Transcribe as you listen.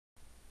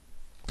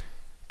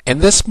In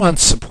this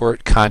month's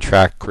support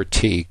contract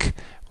critique,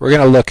 we're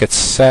going to look at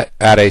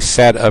a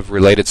set of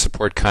related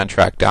support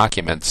contract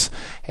documents,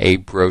 a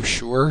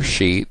brochure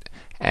sheet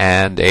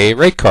and a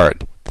rate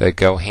card that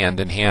go hand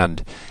in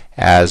hand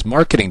as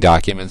marketing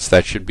documents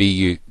that should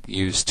be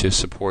used to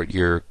support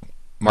your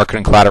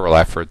marketing collateral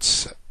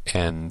efforts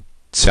in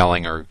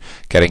selling or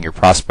getting your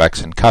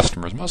prospects and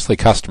customers, mostly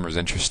customers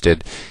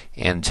interested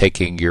in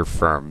taking your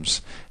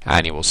firm's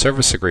annual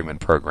service agreement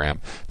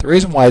program. The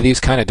reason why these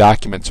kind of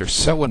documents are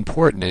so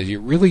important is you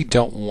really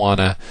don't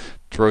want to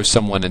throw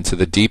someone into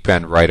the deep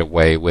end right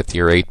away with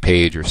your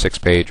 8-page or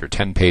 6-page or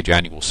 10-page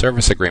annual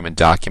service agreement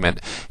document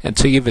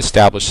until you've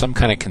established some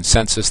kind of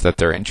consensus that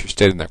they're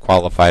interested and they're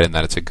qualified and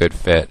that it's a good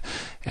fit.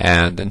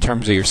 And in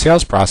terms of your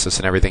sales process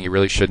and everything, you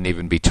really shouldn't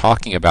even be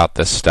talking about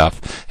this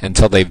stuff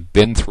until they've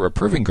been through a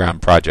proving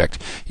ground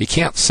project. You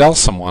can't sell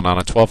someone on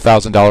a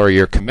 $12,000 a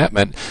year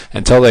commitment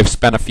until they've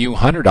spent a few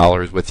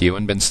 $100s with you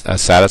and been a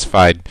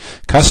satisfied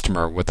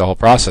customer with the whole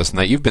process, and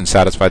that you've been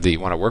satisfied that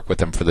you want to work with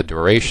them for the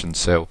duration.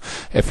 So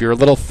if you're a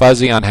little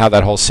fuzzy on how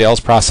that whole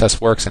sales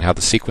process works and how the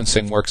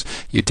sequencing works,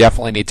 you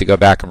definitely need to go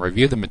back and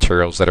review the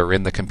materials that are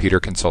in the Computer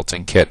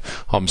Consulting Kit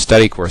home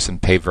study course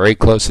and pay very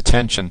close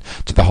attention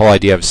to the whole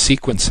idea of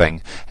sequencing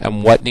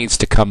and what needs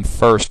to come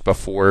first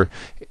before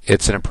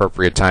it's an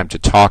appropriate time to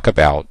talk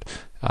about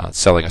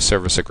selling a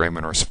service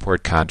agreement or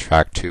support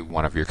contract to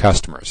one of your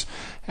customers.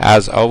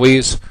 As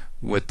always,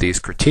 with these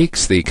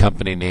critiques, the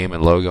company name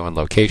and logo and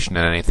location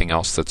and anything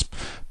else that's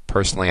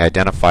personally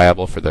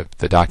identifiable for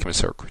the documents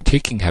that we're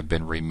critiquing have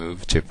been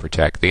removed to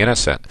protect the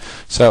innocent.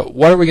 So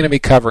what are we going to be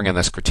covering in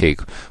this critique?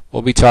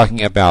 We'll be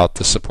talking about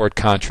the support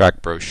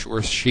contract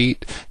brochure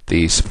sheet,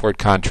 the support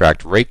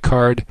contract rate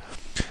card.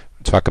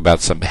 Talk about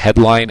some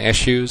headline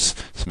issues,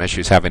 some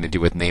issues having to do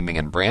with naming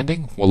and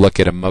branding. We'll look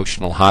at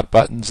emotional hot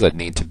buttons that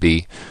need to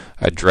be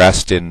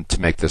addressed to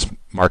make this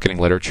marketing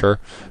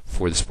literature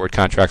for the support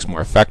contracts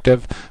more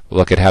effective. We'll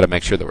look at how to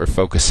make sure that we're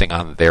focusing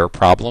on their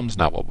problems,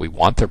 not what we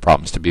want their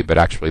problems to be, but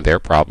actually their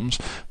problems.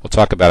 We'll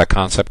talk about a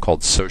concept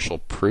called social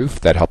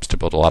proof that helps to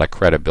build a lot of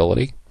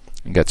credibility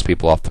and gets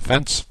people off the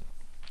fence.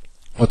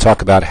 We'll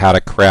talk about how to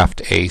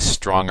craft a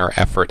stronger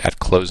effort at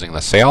closing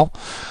the sale.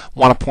 I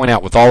want to point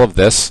out with all of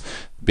this,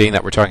 being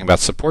that we're talking about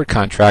support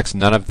contracts,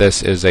 none of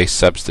this is a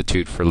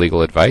substitute for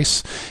legal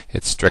advice.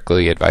 It's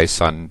strictly advice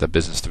on the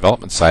business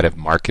development side of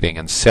marketing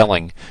and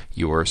selling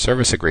your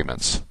service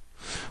agreements.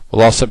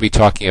 We'll also be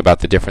talking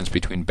about the difference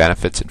between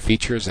benefits and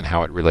features and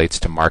how it relates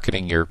to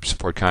marketing your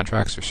support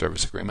contracts or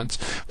service agreements.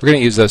 We're going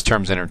to use those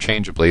terms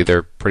interchangeably.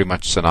 They're pretty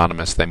much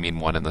synonymous. They mean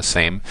one and the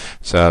same.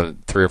 So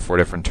 3 or 4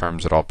 different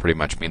terms that all pretty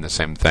much mean the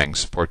same thing.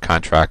 Support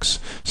contracts,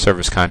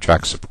 service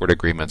contracts, support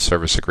agreements,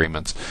 service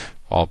agreements.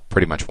 All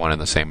pretty much one and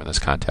the same in this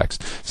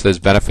context. So there's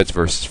benefits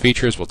versus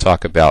features. We'll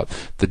talk about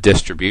the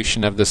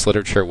distribution of this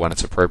literature, when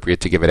it's appropriate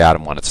to give it out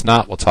and when it's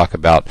not. We'll talk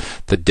about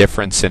the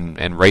difference in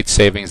rate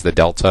savings, the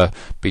delta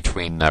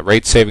between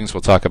rate savings. We'll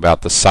talk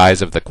about the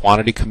size of the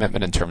quantity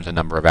commitment in terms of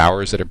number of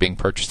hours that are being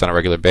purchased on a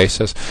regular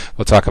basis.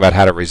 We'll talk about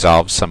how to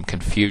resolve some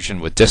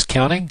confusion with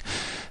discounting.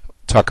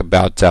 Talk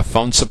about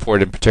phone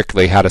support, and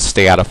particularly how to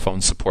stay out of phone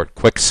support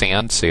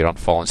quicksand so you don't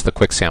fall into the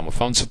quicksand with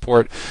phone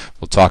support.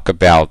 We'll talk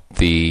about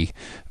the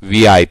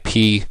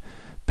VIP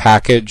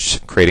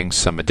package, creating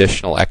some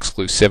additional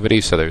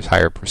exclusivity so there's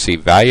higher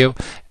perceived value.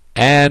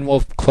 And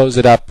we'll close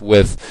it up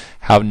with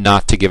how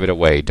not to give it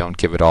away. Don't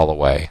give it all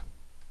away.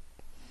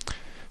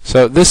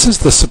 So this is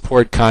the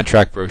support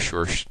contract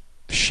brochure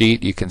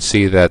sheet. You can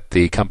see that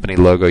the company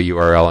logo,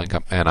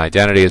 URL, and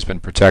identity has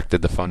been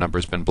protected. The phone number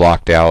has been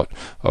blocked out.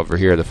 Over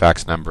here, the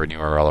fax number and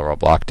URL are all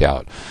blocked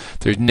out.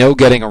 There's no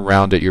getting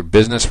around it. Your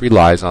business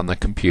relies on the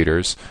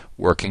computers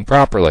working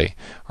properly.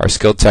 Our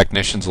skilled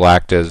technicians will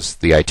act as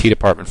the IT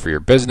department for your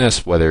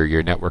business, whether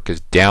your network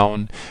is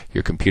down,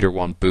 your computer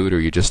won't boot,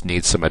 or you just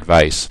need some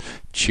advice.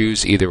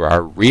 Choose either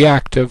our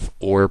reactive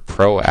or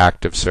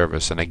proactive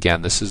service. And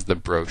again, this is the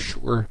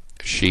brochure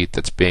sheet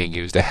that's being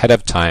used ahead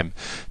of time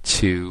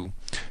to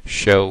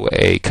show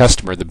a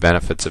customer the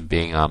benefits of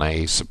being on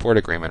a support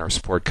agreement or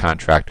support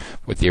contract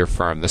with your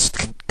firm. This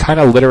kind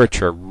of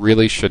literature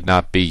really should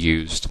not be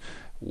used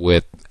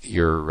with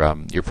your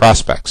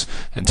prospects.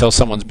 Until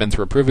someone's been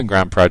through a proving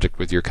ground project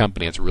with your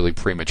company, it's really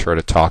premature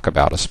to talk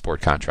about a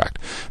support contract.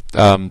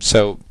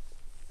 So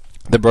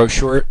the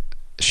brochure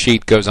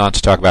sheet goes on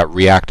to talk about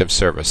reactive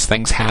service.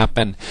 Things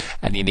happen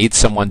and you need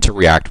someone to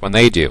react when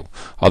they do.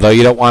 Although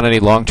you don't want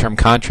any long-term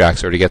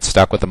contracts or to get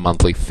stuck with a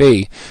monthly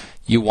fee,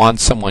 you want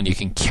someone you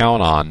can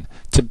count on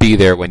to be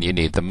there when you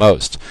need the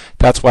most.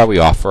 That's why we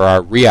offer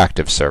our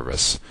reactive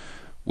service.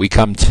 We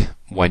come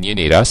when you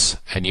need us,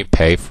 and you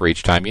pay for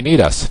each time you need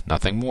us,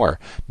 nothing more.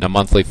 No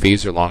monthly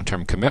fees or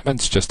long-term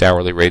commitments, just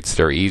hourly rates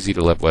that are easy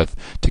to live with.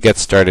 To get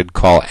started,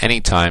 call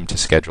anytime to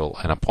schedule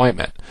an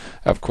appointment.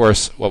 Of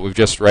course, what we've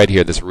just read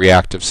here, this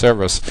reactive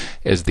service,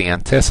 is the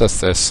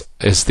antithesis,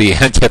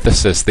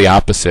 the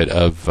opposite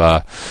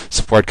of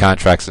support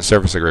contracts and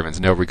service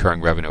agreements. No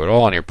recurring revenue at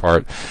all on your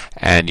part,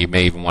 and you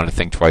may even want to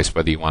think twice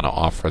whether you want to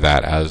offer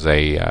that as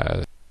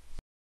a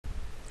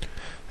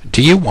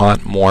Do you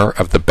want more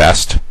of the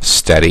best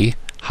steady,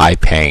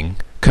 high-paying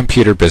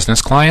computer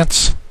business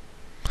clients?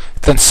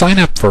 Then sign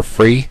up for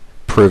free,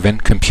 proven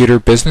computer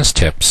business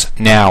tips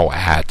now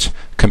at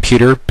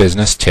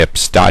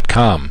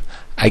computerbusinesstips.com.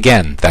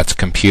 Again, that's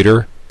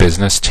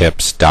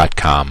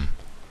computerbusinesstips.com.